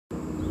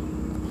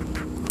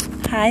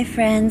Hi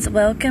friends,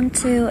 welcome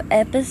to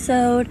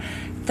episode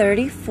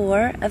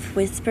 34 of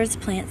Whispers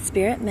Plant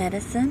Spirit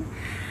Medicine.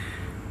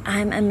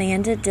 I'm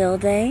Amanda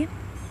Dilday,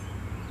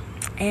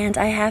 and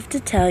I have to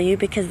tell you,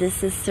 because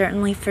this is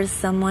certainly for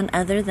someone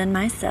other than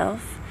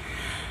myself,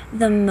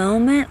 the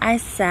moment I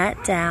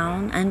sat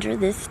down under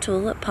this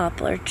tulip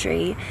poplar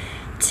tree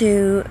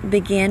to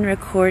begin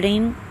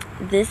recording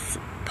this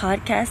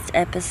podcast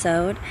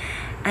episode,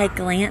 I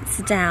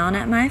glanced down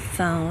at my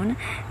phone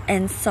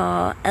and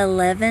saw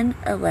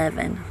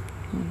 11:11.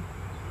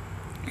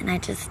 And I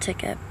just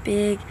took a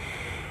big,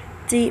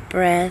 deep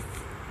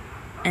breath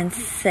and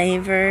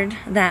savored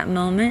that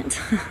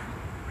moment.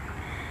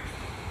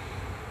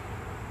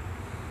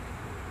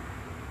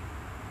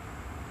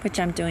 Which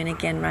I'm doing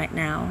again right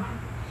now.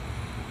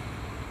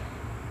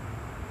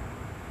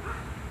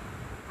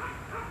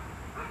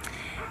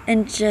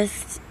 And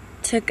just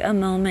took a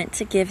moment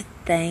to give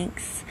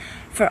thanks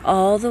for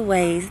all the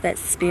ways that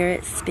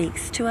Spirit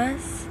speaks to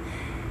us,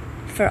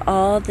 for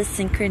all the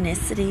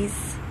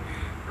synchronicities,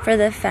 for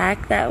the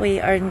fact that we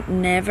are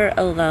never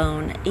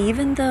alone,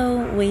 even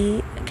though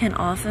we can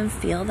often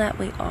feel that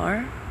we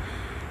are.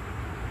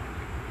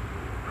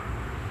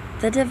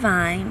 The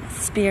Divine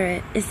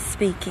Spirit is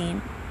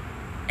speaking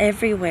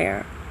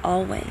everywhere,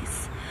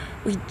 always.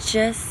 We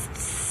just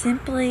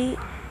simply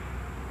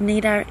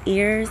need our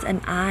ears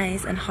and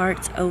eyes and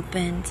hearts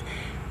opened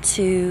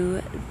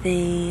to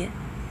the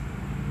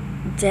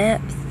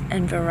depth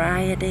and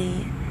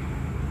variety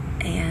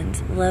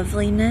and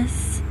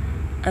loveliness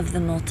of the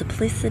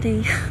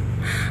multiplicity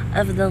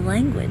of the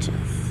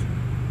languages.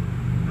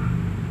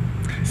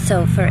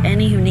 So for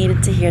any who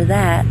needed to hear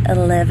that,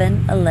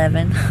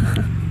 11:11.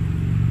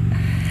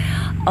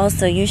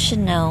 Also, you should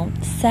know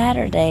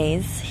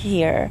Saturdays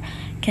here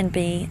can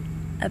be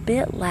a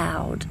bit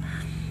loud.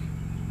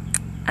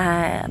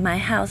 My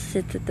house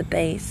sits at the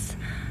base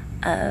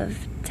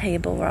of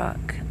Table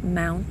Rock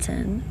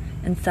Mountain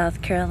in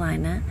South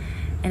Carolina,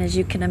 and as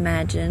you can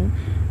imagine,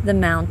 the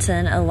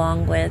mountain,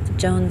 along with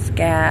Jones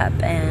Gap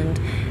and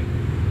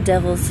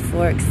Devil's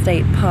Fork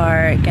State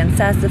Park and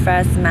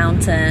Sassafras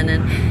Mountain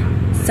and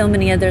so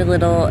many other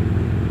little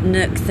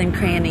nooks and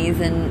crannies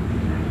and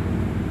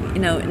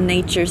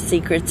nature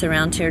secrets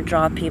around here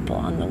draw people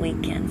on the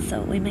weekend.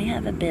 So we may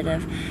have a bit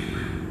of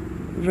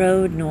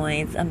road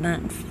noise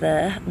amongst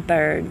the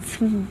birds.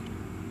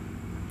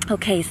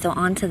 Okay, so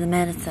on to the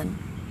medicine.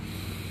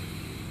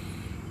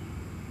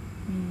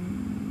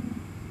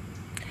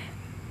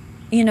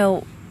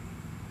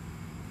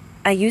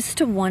 I used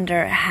to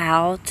wonder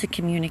how to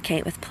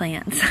communicate with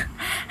plants.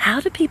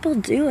 How do people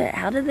do it?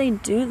 How do they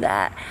do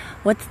that?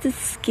 What's the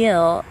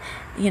skill?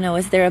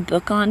 Is there a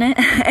book on it?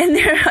 And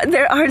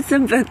there are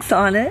some books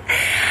on it.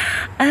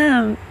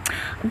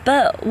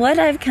 But what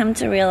I've come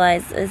to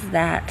realize is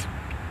that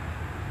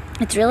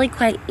it's really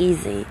quite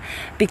easy,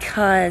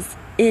 because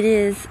it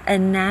is a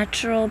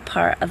natural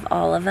part of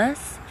all of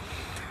us.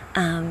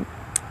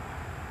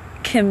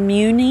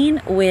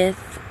 Communing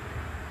with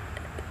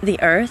the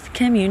earth,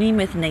 communing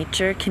with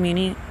nature,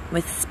 communing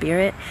with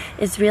spirit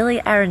is really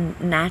our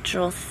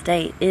natural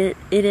state. It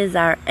is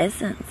our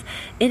essence.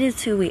 It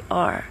is who we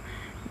are.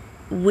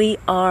 We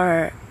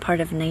are part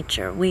of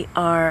nature. We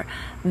are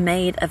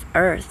made of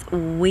earth.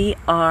 We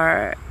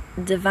are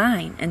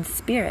divine and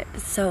spirit.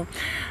 So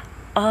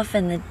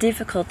often the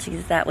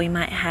difficulties that we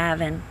might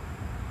have in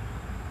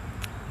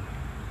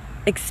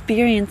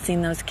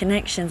experiencing those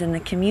connections in the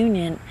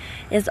communion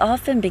is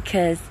often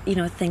because,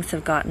 things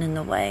have gotten in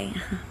the way.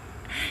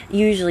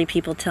 Usually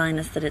people telling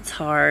us that it's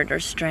hard or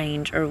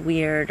strange or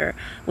weird or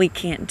we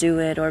can't do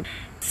it, or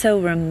so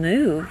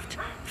removed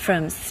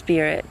from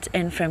spirit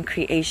and from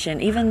creation.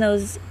 Even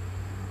those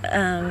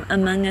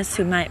among us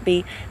who might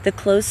be the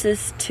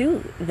closest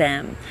to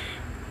them,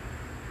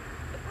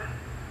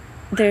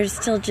 there's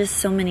still just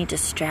so many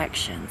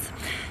distractions.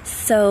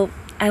 So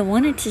I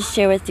wanted to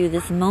share with you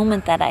this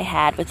moment that I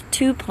had with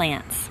two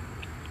plants,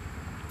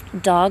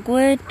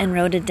 dogwood and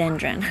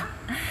rhododendron.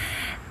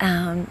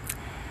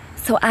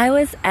 So I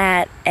was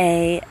at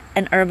an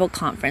herbal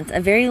conference, a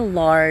very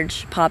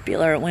large,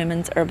 popular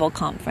women's herbal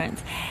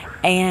conference,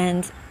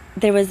 and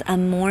there was a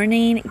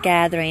morning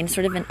gathering,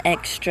 sort of an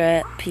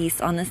extra piece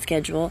on the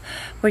schedule,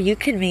 where you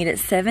could meet at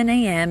 7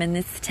 a.m. in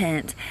this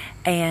tent,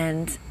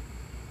 and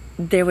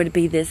there would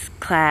be this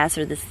class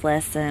or this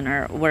lesson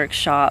or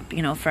workshop,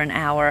 for an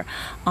hour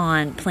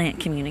on plant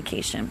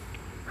communication.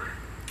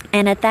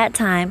 And at that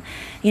time,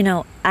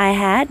 I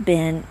had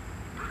been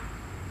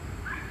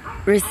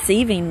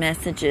receiving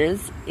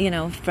messages,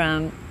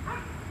 from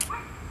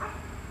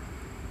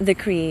the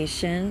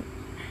creation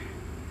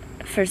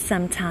for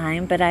some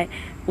time, but I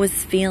was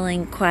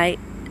feeling quite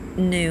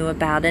new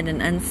about it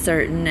and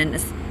uncertain, and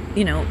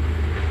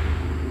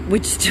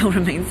which still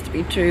remains to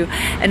be true,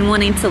 and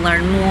wanting to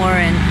learn more.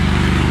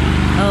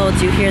 And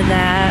do you hear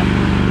that?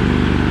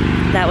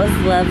 That was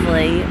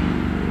lovely.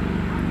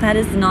 That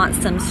is not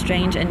some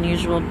strange,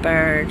 unusual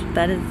bird.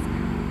 That is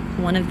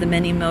one of the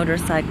many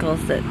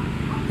motorcycles that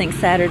I think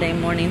Saturday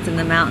mornings in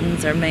the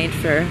mountains are made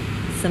for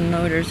some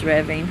motors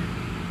revving.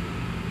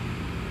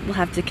 we'll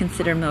have to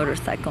consider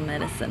motorcycle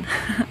medicine.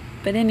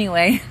 But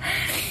anyway,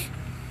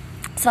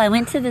 so I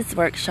went to this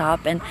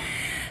workshop, and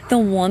the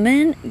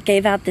woman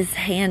gave out this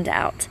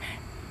handout,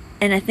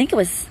 and I think it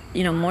was,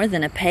 more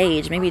than a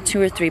page, maybe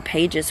 2 or 3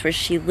 pages, where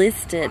she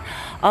listed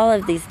all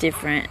of these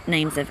different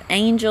names of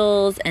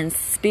angels and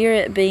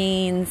spirit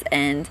beings,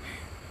 and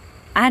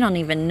I don't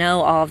even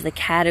know all of the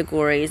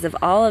categories of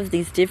all of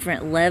these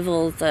different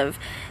levels of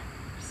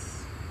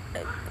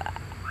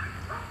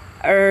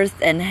earth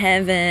and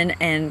heaven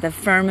and the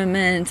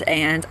firmament,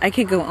 and I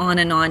could go on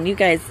and on. You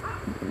guys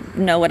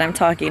know what I'm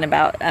talking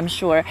about, I'm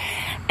sure.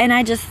 And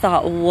I just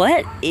thought,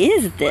 what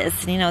is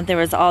this? There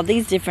was all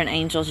these different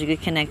angels you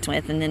could connect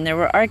with, and then there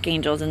were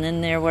archangels, and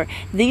then there were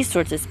these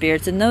sorts of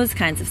spirits and those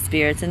kinds of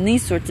spirits, and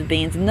these sorts of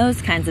beings and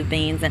those kinds of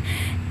beings, and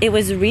it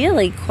was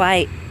really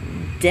quite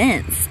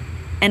dense.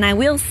 And I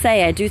will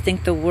say, I do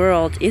think the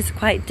world is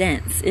quite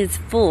dense, is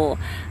full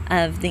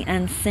of the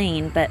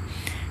unseen, but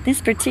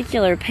this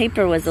particular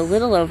paper was a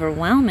little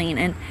overwhelming,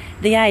 and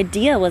the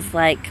idea was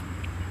like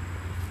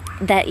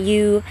that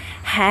you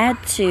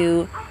had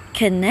to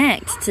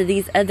connect to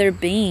these other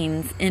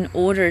beings in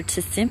order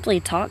to simply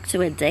talk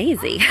to a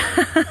daisy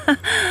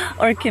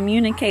or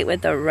communicate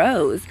with a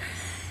rose.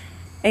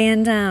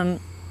 And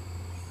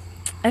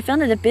I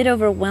found it a bit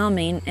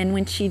overwhelming, and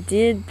when she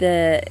did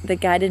the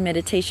guided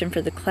meditation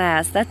for the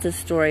class, that's a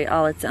story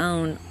all its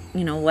own,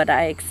 what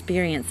I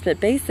experienced.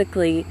 But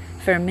basically,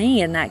 for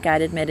me in that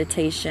guided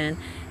meditation,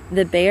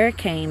 the bear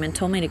came and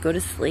told me to go to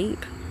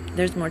sleep.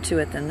 There's more to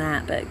it than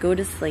that, but go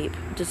to sleep,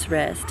 just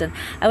rest. And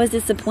I was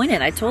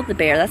disappointed. I told the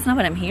bear, that's not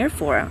what I'm here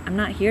for. I'm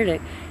not here to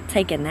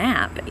take a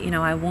nap.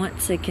 I want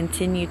to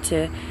continue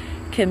to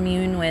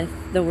commune with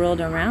the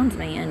world around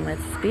me and with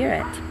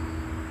spirit.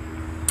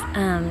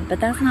 But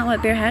that's not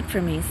what bear had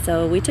for me,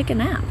 so we took a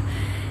nap.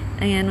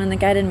 And when the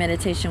guided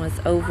meditation was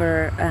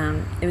over,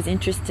 it was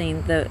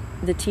interesting.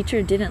 The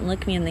teacher didn't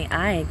look me in the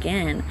eye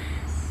again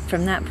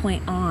from that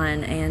point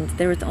on, and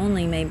there was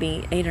only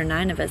maybe 8 or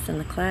 9 of us in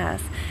the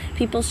class.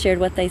 People shared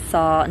what they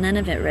saw. None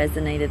of it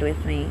resonated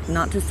with me.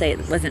 Not to say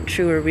it wasn't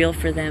true or real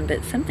for them,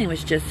 but something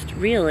was just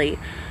really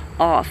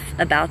off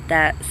about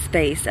that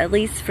space, at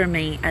least for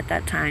me at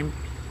that time.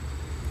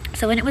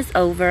 So when it was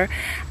over,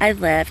 I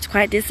left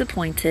quite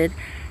disappointed,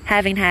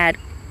 having had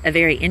a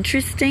very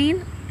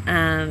interesting,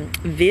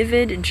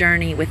 vivid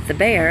journey with the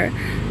bear,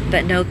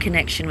 but no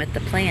connection with the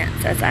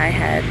plants as I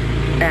had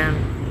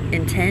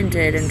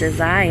intended and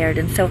desired.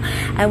 And so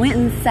I went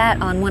and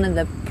sat on one of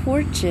the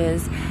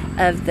porches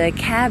of the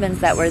cabins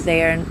that were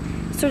there,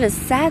 and sort of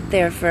sat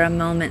there for a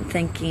moment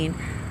thinking,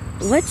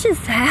 what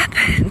just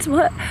happened?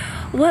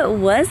 What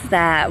was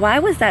that? Why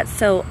was that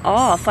so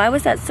off? Why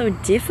was that so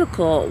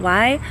difficult?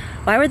 Why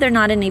were there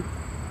not any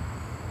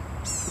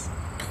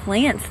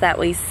plants that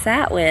we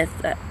sat with?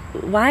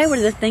 Why were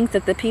the things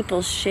that the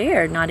people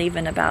shared not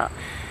even about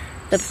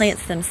the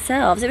plants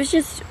themselves? It was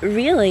just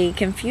really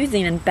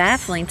confusing and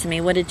baffling to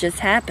me what had just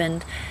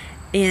happened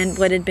in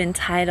what had been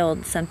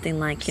titled something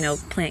like,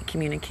 Plant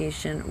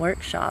Communication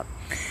Workshop.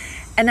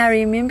 And I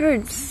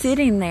remembered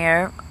sitting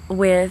there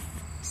with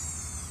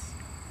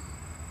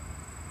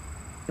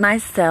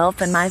myself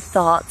and my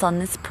thoughts on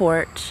this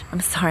porch.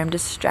 I'm sorry, I'm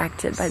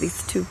distracted by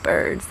these 2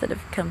 birds that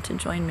have come to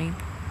join me.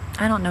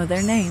 I don't know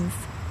their names.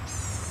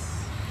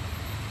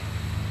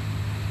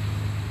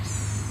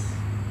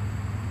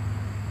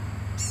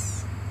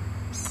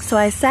 So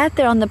I sat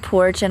there on the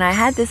porch, and I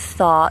had this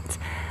thought,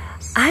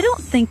 I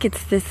don't think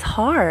it's this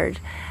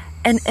hard.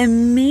 And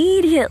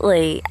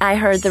immediately I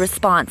heard the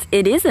response,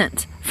 it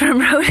isn't, from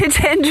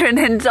rhododendron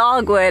and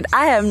dogwood.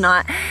 I am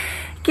not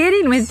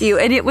kidding with you.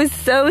 And it was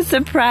so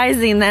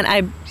surprising that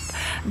I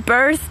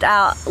burst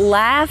out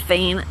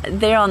laughing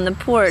there on the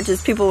porch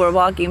as people were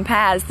walking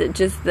past at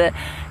just the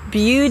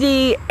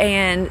beauty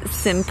and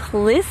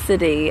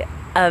simplicity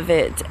of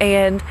it.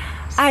 And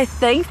I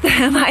thanked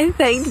them. I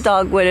thanked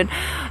dogwood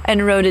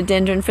and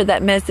rhododendron for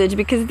that message,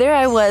 because there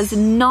I was,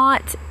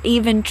 not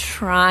even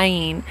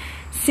trying,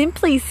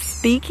 simply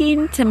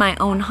speaking to my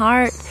own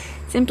heart,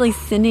 simply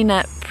sending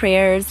up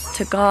prayers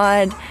to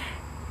God,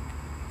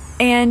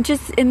 and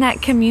just in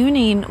that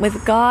communing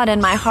with God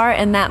and my heart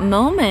in that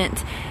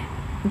moment,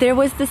 there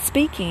was the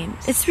speaking.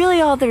 It's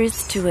really all there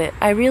is to it.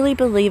 I really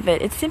believe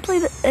it. It's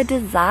simply a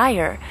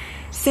desire,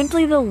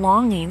 simply the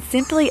longing,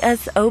 simply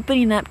us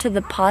opening up to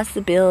the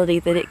possibility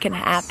that it can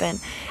happen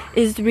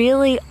is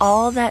really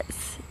all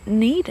that's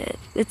needed.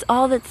 It's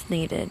all that's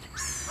needed.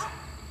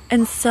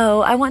 And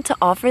so I want to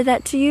offer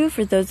that to you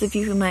for those of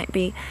you who might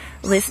be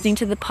listening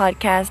to the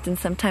podcast and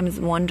sometimes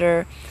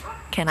wonder,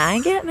 can I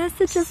get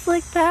messages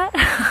like that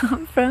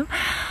from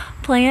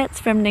plants,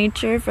 from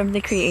nature, from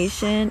the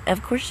creation?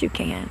 Of course you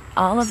can.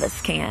 All of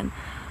us can.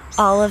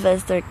 All of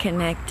us are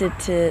connected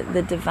to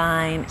the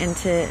divine and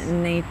to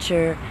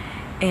nature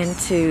and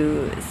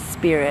to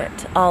spirit.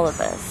 All of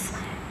us.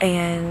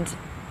 And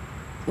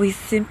we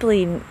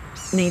simply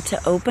need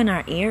to open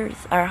our ears,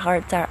 our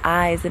hearts, our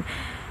eyes. And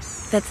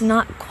that's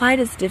not quite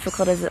as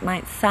difficult as it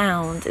might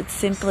sound. It's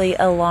simply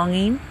a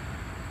longing.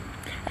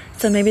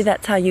 So maybe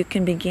that's how you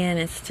can begin,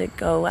 is to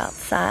go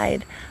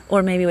outside,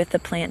 or maybe with the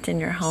plant in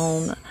your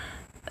home,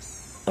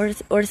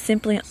 or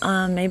simply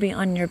maybe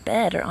on your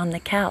bed or on the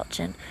couch,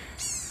 and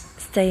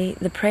say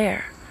the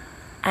prayer.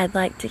 I'd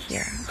like to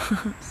hear.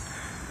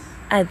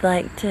 I'd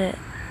like to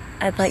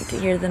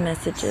hear the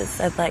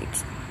messages. I'd like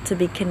to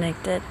be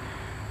connected.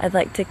 I'd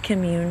like to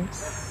commune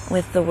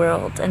with the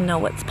world and know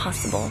what's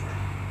possible.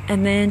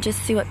 And then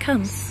just see what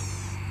comes.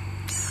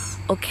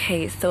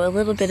 Okay, so a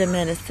little bit of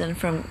medicine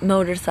from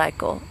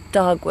motorcycle,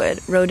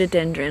 dogwood,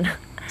 rhododendron,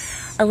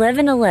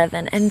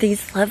 1111, and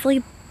these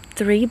lovely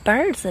 3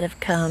 birds that have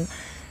come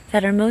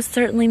that are most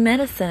certainly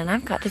medicine, and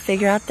I've got to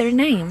figure out their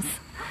names.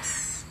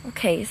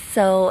 Okay,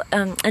 so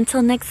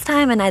until next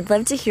time, and I'd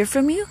love to hear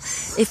from you.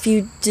 If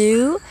you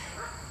do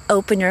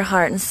open your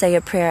heart and say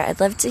a prayer, I'd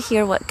love to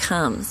hear what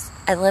comes.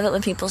 I love it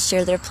when people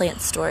share their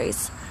plant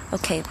stories.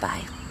 Okay,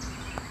 bye.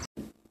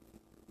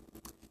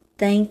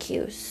 Thank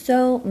you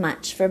so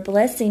much for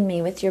blessing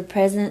me with your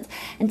presence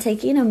and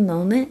taking a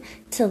moment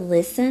to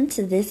listen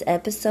to this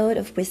episode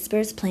of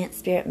Whispers Plant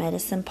Spirit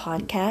Medicine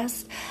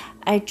podcast.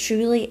 I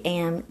truly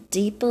am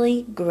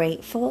deeply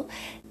grateful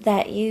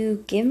that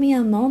you give me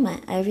a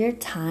moment of your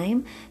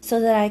time so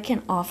that I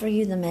can offer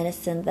you the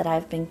medicine that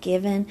I've been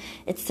given.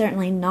 It's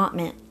certainly not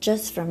meant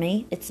just for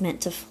me. It's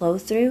meant to flow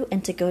through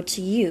and to go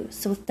to you.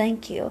 So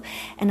thank you.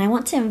 And I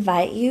want to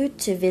invite you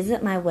to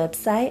visit my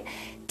website,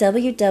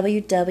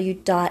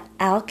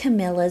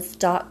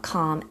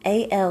 www.alchemillas.com,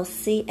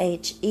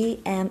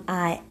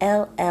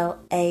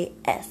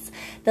 ALCHEMILLAS.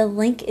 The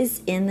link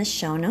is in the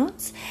show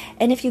notes.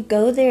 And if you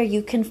go there,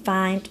 you can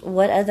find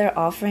what other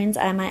offerings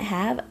I might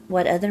have,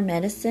 what other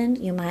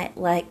medicine you might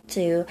like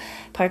to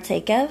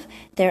partake of.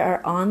 There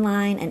are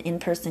online and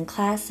in-person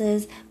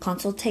classes,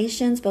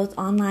 consultations, both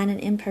online and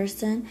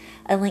in-person,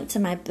 a link to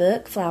my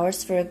book,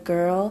 Flowers for a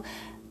Girl,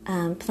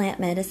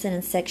 Plant Medicine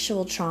and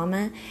Sexual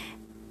Trauma.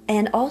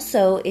 And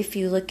also, if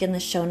you look in the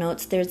show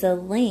notes, there's a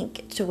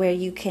link to where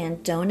you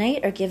can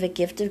donate or give a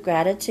gift of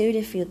gratitude,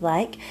 if you'd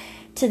like,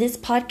 to this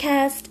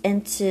podcast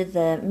and to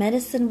the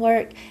medicine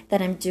work that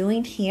I'm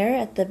doing here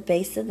at the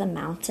base of the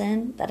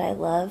mountain that I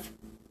love.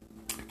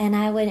 And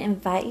I would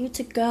invite you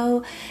to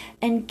go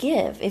and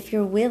give if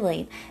you're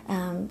willing,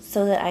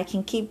 so that I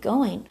can keep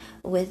going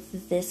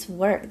with this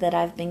work that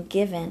I've been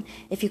given.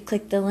 If you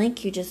click the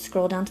link, you just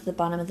scroll down to the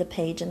bottom of the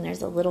page and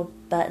there's a little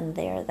button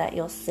there that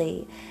you'll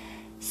see.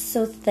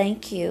 So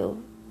thank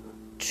you,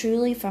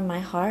 truly from my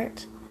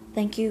heart.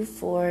 Thank you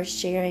for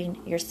sharing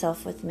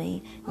yourself with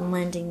me and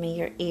lending me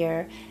your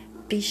ear.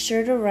 Be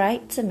sure to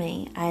write to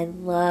me. I'd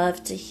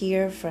love to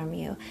hear from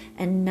you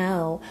and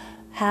know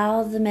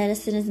how the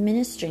medicine is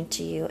ministering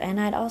to you. And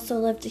I'd also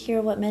love to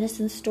hear what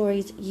medicine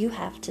stories you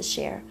have to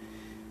share.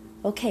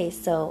 Okay,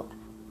 so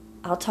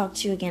I'll talk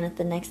to you again at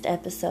the next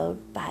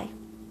episode. Bye.